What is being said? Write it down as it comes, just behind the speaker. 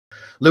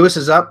Lewis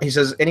is up. He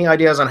says, any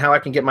ideas on how I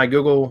can get my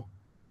Google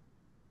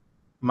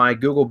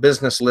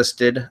business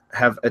listed?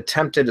 Have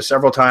attempted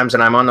several times,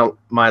 and I'm on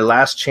my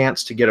last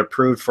chance to get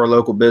approved for a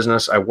local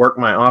business. I work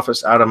my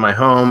office out of my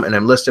home, and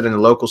I'm listed in the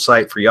local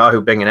site for Yahoo,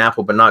 Bing, and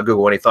Apple, but not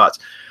Google. Any thoughts?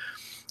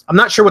 I'm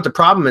not sure what the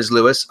problem is,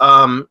 Lewis.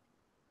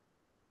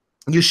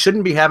 You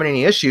shouldn't be having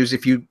any issues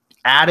if you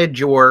added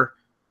your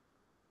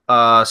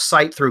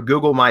site through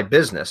Google My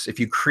Business. If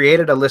you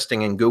created a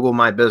listing in Google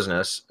My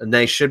Business, and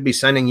they should be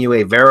sending you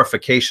a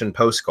verification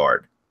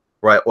postcard,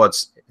 right? Well,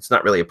 it's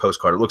not really a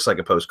postcard. It looks like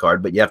a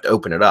postcard, but you have to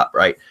open it up,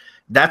 right?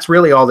 That's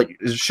really all that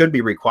should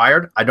be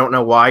required. I don't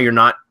know why you're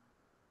not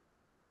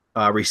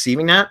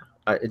receiving that.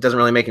 It doesn't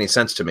really make any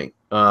sense to me.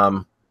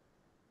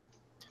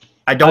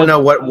 I don't know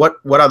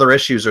what other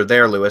issues are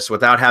there, Lewis.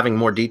 Without having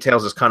more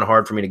details, it's kind of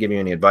hard for me to give you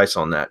any advice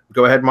on that.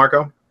 Go ahead,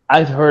 Marco.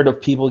 I've heard of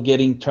people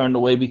getting turned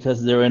away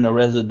because they're in a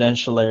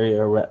residential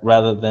area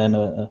rather than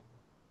a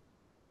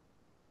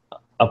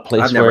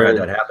place. I've never had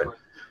that happen.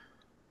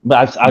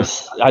 But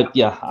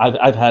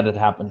I've had it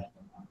happen.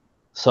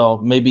 So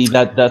maybe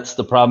that's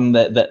the problem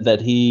that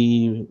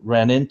he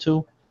ran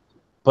into.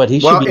 But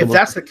he should be able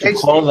to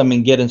call them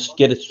and get it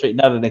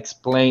straightened out and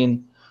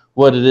explain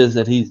what it is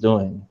that he's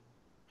doing.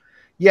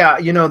 Yeah,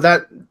 you know,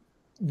 that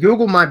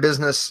Google My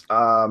Business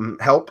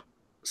help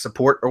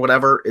support or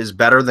whatever is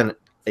better than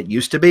it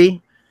used to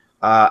be.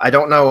 I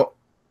don't know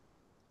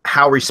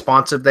how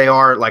responsive they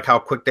are, like how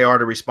quick they are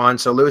to respond.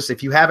 So Lewis,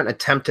 if you haven't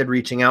attempted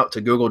reaching out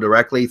to Google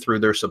directly through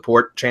their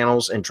support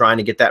channels and trying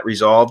to get that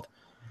resolved,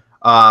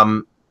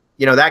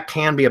 you know, that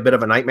can be a bit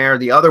of a nightmare.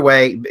 The other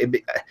way,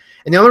 and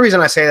the only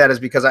reason I say that is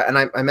because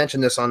I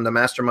mentioned this on the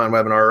mastermind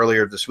webinar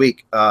earlier this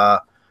week.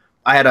 I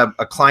had a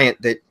client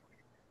that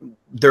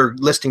their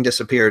listing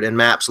disappeared in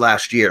Maps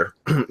last year.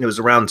 It was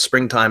around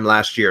springtime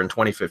last year in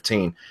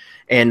 2015.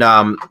 And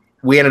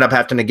we ended up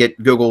having to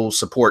get Google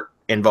support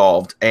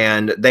involved.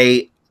 And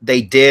they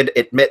did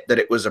admit that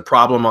it was a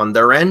problem on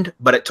their end,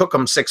 but it took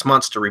them 6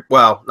 months to,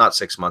 well, not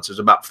 6 months. It was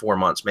about 4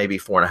 months, maybe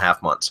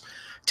 4.5 months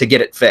to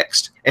get it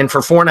fixed. And for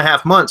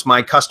 4.5 months,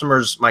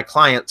 my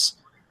clients'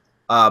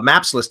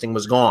 Maps listing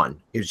was gone.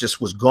 It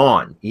was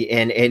gone.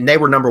 And they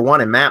were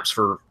 #1 in Maps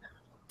for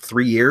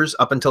 3 years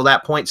up until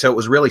that point. So it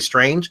was really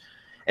strange.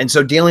 And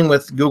so dealing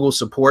with Google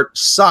support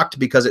sucked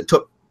because it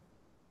took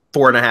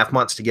 4.5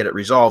 months to get it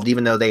resolved,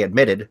 even though they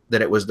admitted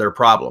that it was their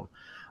problem.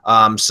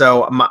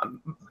 So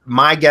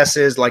my guess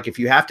is, like, if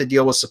you have to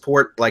deal with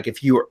support, like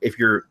if you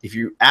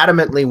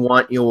adamantly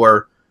want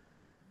your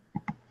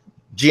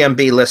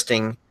GMB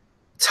listing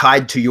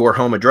tied to your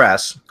home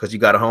address because you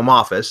got a home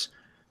office,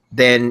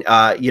 then,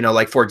 you know,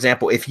 like, for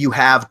example, if you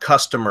have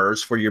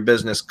customers for your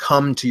business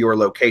come to your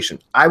location,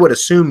 I would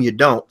assume you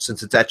don't,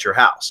 since it's at your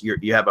house.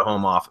 You have a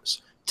home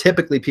office.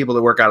 Typically, people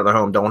that work out of their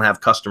home don't have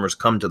customers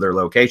come to their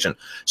location.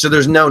 So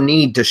there's no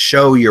need to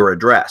show your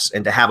address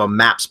and to have a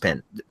Maps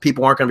pin.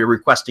 People aren't going to be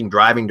requesting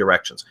driving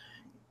directions.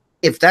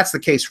 If that's the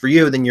case for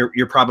you, then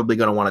you're probably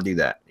going to want to do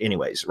that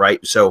anyways, right?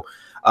 So,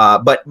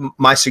 but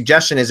my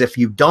suggestion is, if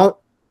you don't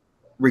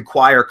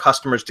require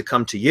customers to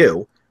come to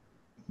you,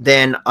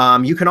 then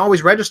you can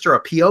always register a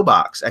P.O.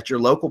 box at your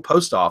local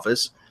post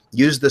office,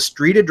 use the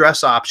street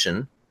address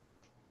option,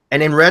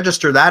 and then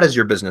register that as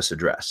your business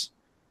address,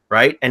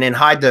 right? And then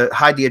hide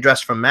the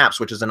address from Maps,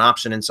 which is an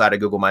option inside of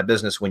Google My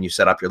Business when you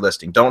set up your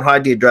listing. Don't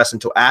hide the address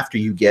until after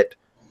you get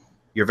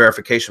your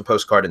verification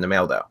postcard in the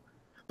mail, though.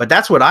 But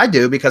that's what I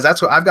do, because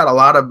that's what I've got a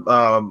lot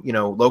of you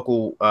know,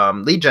 local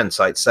lead gen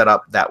sites set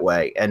up that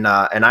way, and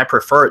I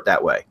prefer it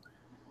that way.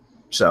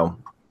 So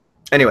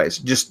anyways,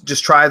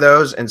 just try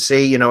those and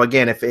see. You know,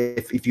 again,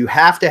 if you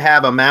have to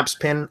have a Maps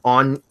pin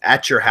on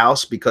at your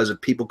house because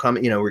of people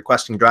coming, you know,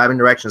 requesting driving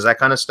directions, that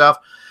kind of stuff,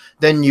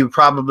 then you're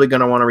probably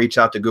going to want to reach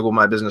out to Google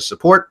My Business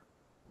support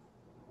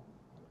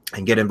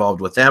and get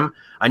involved with them.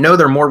 I know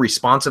they're more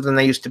responsive than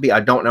they used to be. I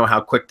don't know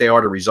how quick they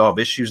are to resolve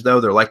issues, though.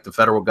 They're like the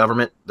federal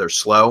government. They're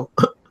slow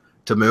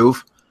to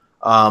move.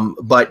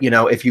 But, you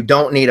know, if you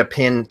don't need a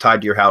pin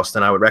tied to your house,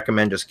 then I would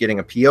recommend just getting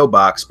a P.O.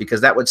 box,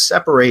 because that would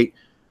separate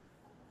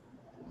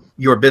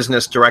your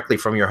business directly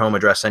from your home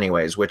address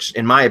anyways, which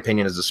in my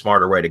opinion is the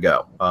smarter way to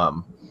go.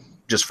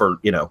 Just for,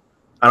 you know,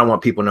 I don't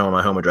want people knowing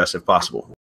my home address if possible.